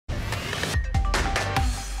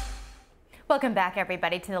Welcome back,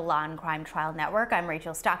 everybody, to the Law and Crime Trial Network. I'm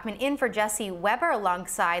Rachel Stockman, in for Jesse Weber,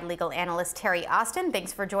 alongside legal analyst Terri Austin.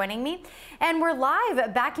 Thanks for joining me. And we're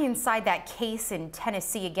live back inside that case in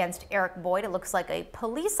Tennessee against Eric Boyd. It looks like a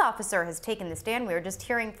police officer has taken the stand. We were just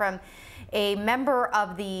hearing from a member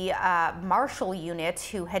of the Marshal unit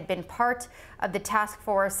who had been part of the task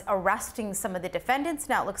force arresting some of the defendants.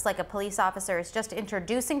 Now it looks like a police officer is just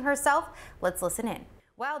introducing herself. Let's listen in.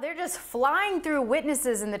 Wow, they're just flying through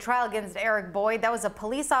witnesses in the trial against Eric Boyd. That was a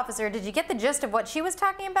police officer. Did you get the gist of what she was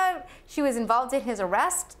talking about? She was involved in his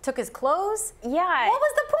arrest, took his clothes? Yeah. What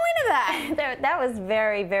was the point of that? That was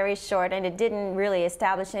very, very short, and it didn't really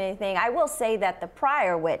establish anything. I will say that the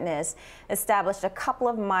prior witness established a couple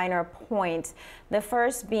of minor points. The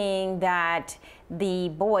first being that the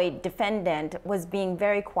Boyd defendant was being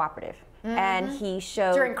very cooperative. And he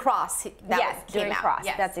showed during cross. During cross.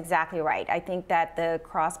 Yes. That's exactly right. I think that the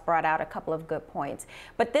cross brought out a couple of good points.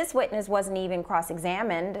 But this witness wasn't even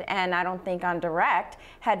cross-examined, and I don't think on direct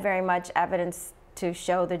had very much evidence to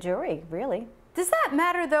show the jury, really. Does that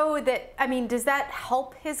matter, though? Does that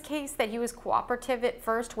help his case that he was cooperative at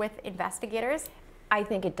first with investigators? I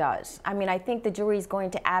think it does. I think the jury is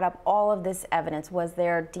going to add up all of this evidence. Was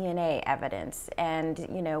there DNA evidence? And,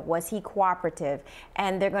 was he cooperative?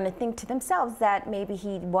 And they're going to think to themselves that maybe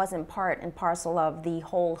he wasn't part and parcel of the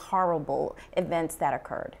whole horrible events that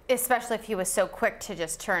occurred. Especially if he was so quick to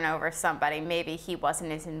just turn over somebody. Maybe he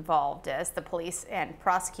wasn't as involved as the police and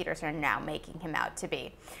prosecutors are now making him out to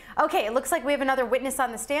be. Okay, it looks like we have another witness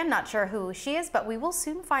on the stand. Not sure who she is, but we will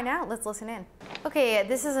soon find out. Let's listen in. Okay,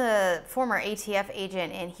 this is a former ATF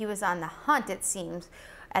agent, and he was on the hunt, it seems,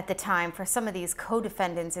 at the time for some of these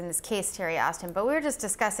co-defendants in this case, Terri Austin. But we were just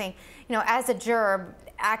discussing, as a juror,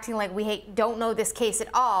 acting like we don't know this case at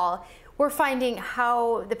all, we're finding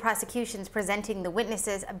how the prosecution's presenting the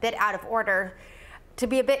witnesses a bit out of order, to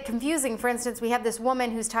be a bit confusing. For instance, we have this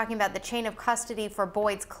woman who's talking about the chain of custody for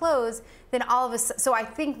Boyd's clothes. Then all of a sudden, so I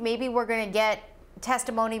think maybe we're going to get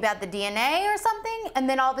testimony about the DNA or something, and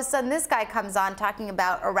then all of a sudden this guy comes on talking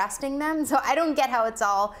about arresting them. So I don't get how it's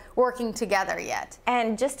all working together yet.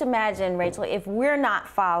 And just imagine, Rachel, if we're not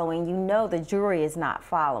following, the jury is not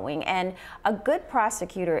following. And a good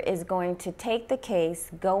prosecutor is going to take the case,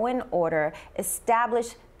 go in order,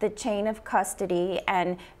 establish the chain of custody,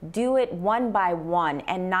 and do it one by one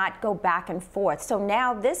and not go back and forth. So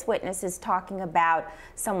now this witness is talking about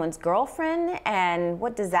someone's girlfriend, and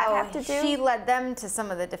what does that have to do? She led them to some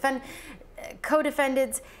of the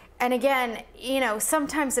co-defendants. And again,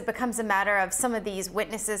 sometimes it becomes a matter of some of these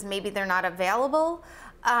witnesses, maybe they're not available.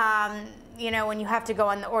 When you have to go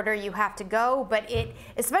on the order, you have to go. But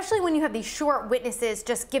especially when you have these short witnesses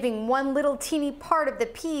just giving one little teeny part of the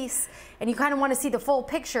piece, and you kind of want to see the full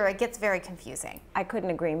picture, it gets very confusing. I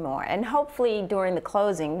couldn't agree more. And hopefully during the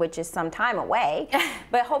closing, which is some time away,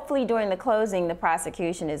 but hopefully during the closing, the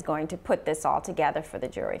prosecution is going to put this all together for the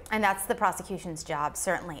jury. And that's the prosecution's job,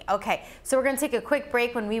 certainly. Okay, so we're going to take a quick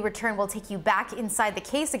break. When we return, we'll take you back inside the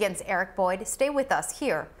case against Eric Boyd. Stay with us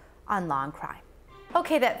here on Law and Crime.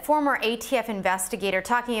 Okay, that former ATF investigator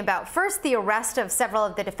talking about first the arrest of several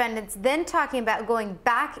of the defendants, then talking about going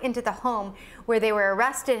back into the home where they were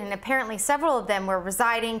arrested, and apparently several of them were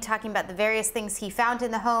residing, talking about the various things he found in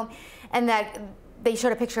the home, and that they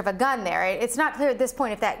showed a picture of a gun there. It's not clear at this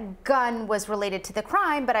point if that gun was related to the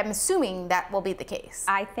crime, but I'm assuming that will be the case.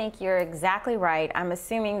 I think you're exactly right. I'm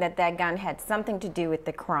assuming that that gun had something to do with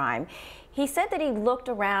the crime. He said that he looked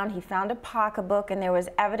around, he found a pocketbook, and there was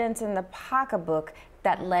evidence in the pocketbook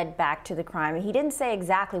that led back to the crime. He didn't say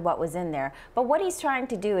exactly what was in there, but what he's trying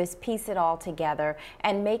to do is piece it all together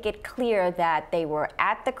and make it clear that they were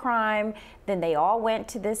at the crime, then they all went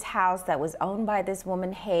to this house that was owned by this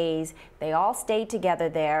woman, Hayes. They all stayed together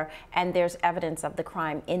there, and there's evidence of the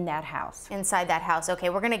crime in that house. Inside that house. Okay,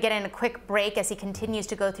 we're going to get in a quick break as he continues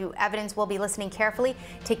to go through evidence. We'll be listening carefully,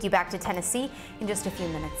 take you back to Tennessee in just a few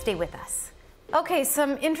minutes. Stay with us. Okay,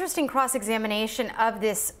 some interesting cross-examination of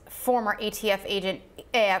this former ATF agent,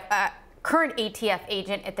 current ATF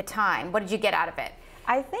agent at the time. What did you get out of it?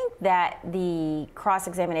 I think that the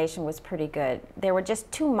cross-examination was pretty good. There were just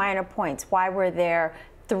two minor points. Why were there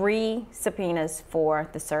 3 subpoenas for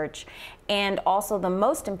the search? And also the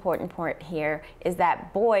most important point here is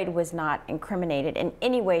that Boyd was not incriminated in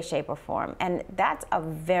any way, shape, or form. And that's a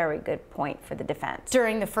very good point for the defense.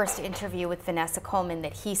 During the first interview with Vanessa Coleman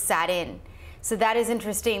that he sat in. So that is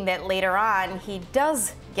interesting that later on he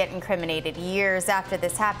does get incriminated years after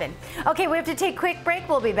this happened. Okay, we have to take a quick break.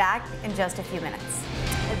 We'll be back in just a few minutes.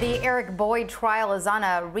 The Eric Boyd trial is on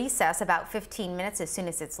a recess, about 15 minutes. As soon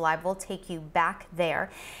as it's live, we'll take you back there.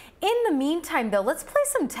 In the meantime, though, let's play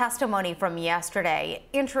some testimony from yesterday.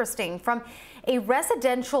 Interesting, from a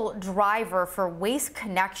residential driver for Waste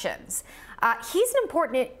Connections. He's an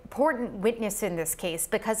important witness in this case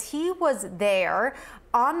because he was there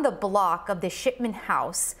on the block of the Shipman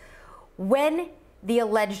house when the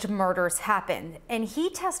alleged murders happened. And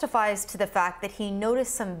he testifies to the fact that he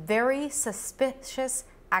noticed some very suspicious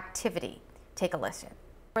activity. Take a listen.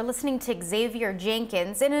 We're listening to Xavier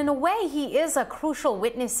Jenkins, and in a way, he is a crucial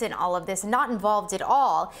witness in all of this, not involved at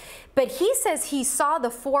all. But he says he saw the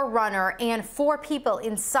 4Runner and 4 people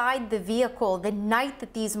inside the vehicle the night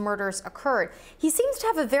that these murders occurred. He seems to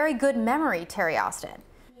have a very good memory, Terri Austin.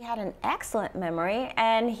 He had an excellent memory,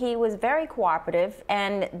 and he was very cooperative,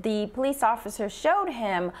 and the police officer showed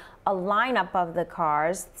him a lineup of the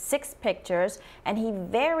cars, 6 pictures, and he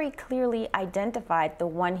very clearly identified the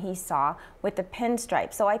one he saw with the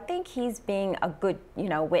pinstripe. So I think he's being a good,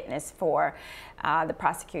 witness for the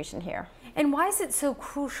prosecution here. And why is it so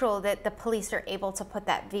crucial that the police are able to put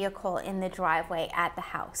that vehicle in the driveway at the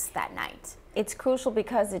house that night? It's crucial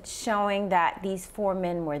because it's showing that these 4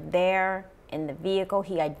 men were there in the vehicle.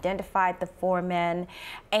 He identified the 4 men,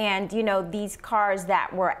 and these cars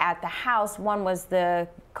that were at the house, one was the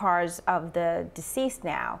cars of the deceased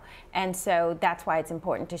now, and so that's why it's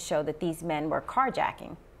important to show that these men were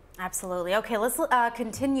carjacking. Absolutely. Okay, let's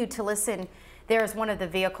continue to listen. There's one of the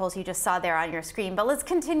vehicles you just saw there on your screen, but let's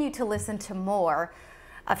continue to listen to more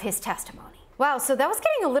of his testimony. Wow, so that was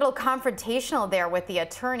getting a little confrontational there with the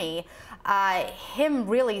attorney. Him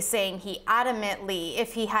really saying he adamantly,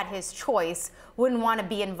 if he had his choice, wouldn't want to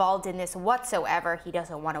be involved in this whatsoever. He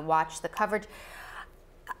doesn't want to watch the coverage.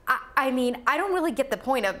 I mean, I don't really get the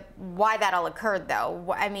point of why that all occurred,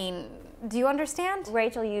 though. I mean, do you understand?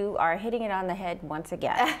 Rachel, you are hitting it on the head once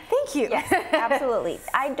again. Thank you. Yes, absolutely.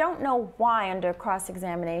 I don't know why under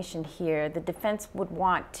cross-examination here the defense would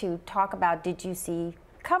want to talk about, did you see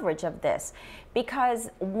coverage of this? Because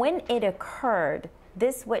when it occurred,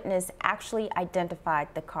 this witness actually identified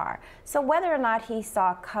the car. So whether or not he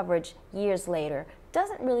saw coverage years later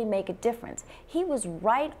doesn't really make a difference. He was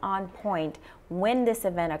right on point when this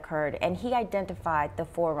event occurred, and he identified the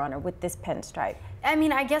 4Runner with this pinstripe. I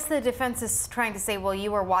mean, I guess the defense is trying to say, well,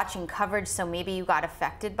 you were watching coverage, so maybe you got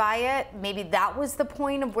affected by it. Maybe that was the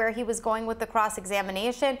point of where he was going with the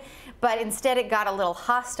cross-examination, but instead it got a little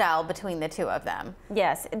hostile between the two of them.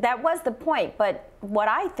 Yes, that was the point, but what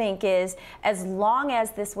I think is, as long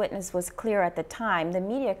as this witness was clear at the time, the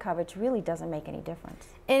media coverage really doesn't make any difference.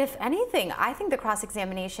 And if anything, I think the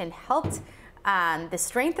cross-examination helped the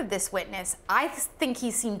strength of this witness. I think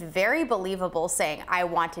he seemed very believable, saying, I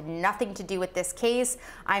wanted nothing to do with this case.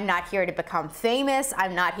 I'm not here to become famous.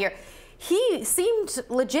 I'm not here. He seemed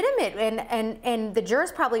legitimate, and the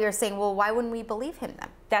jurors probably are saying, well, why wouldn't we believe him then?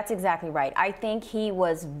 That's exactly right. I think he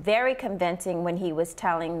was very convincing when he was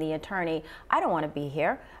telling the attorney, I don't want to be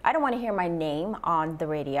here. I don't want to hear my name on the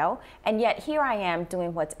radio, and yet here I am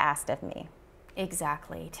doing what's asked of me.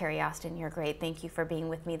 Exactly. Terri Austin, you're great. Thank you for being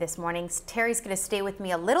with me this morning. Terry's going to stay with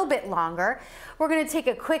me a little bit longer. We're going to take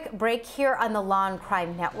a quick break here on the Law and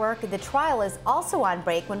Crime Network. The trial is also on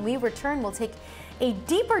break. When we return, we'll take a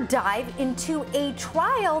deeper dive into a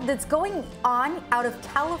trial that's going on out of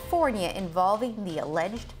California involving the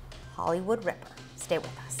alleged Hollywood Ripper. Stay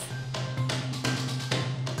with us.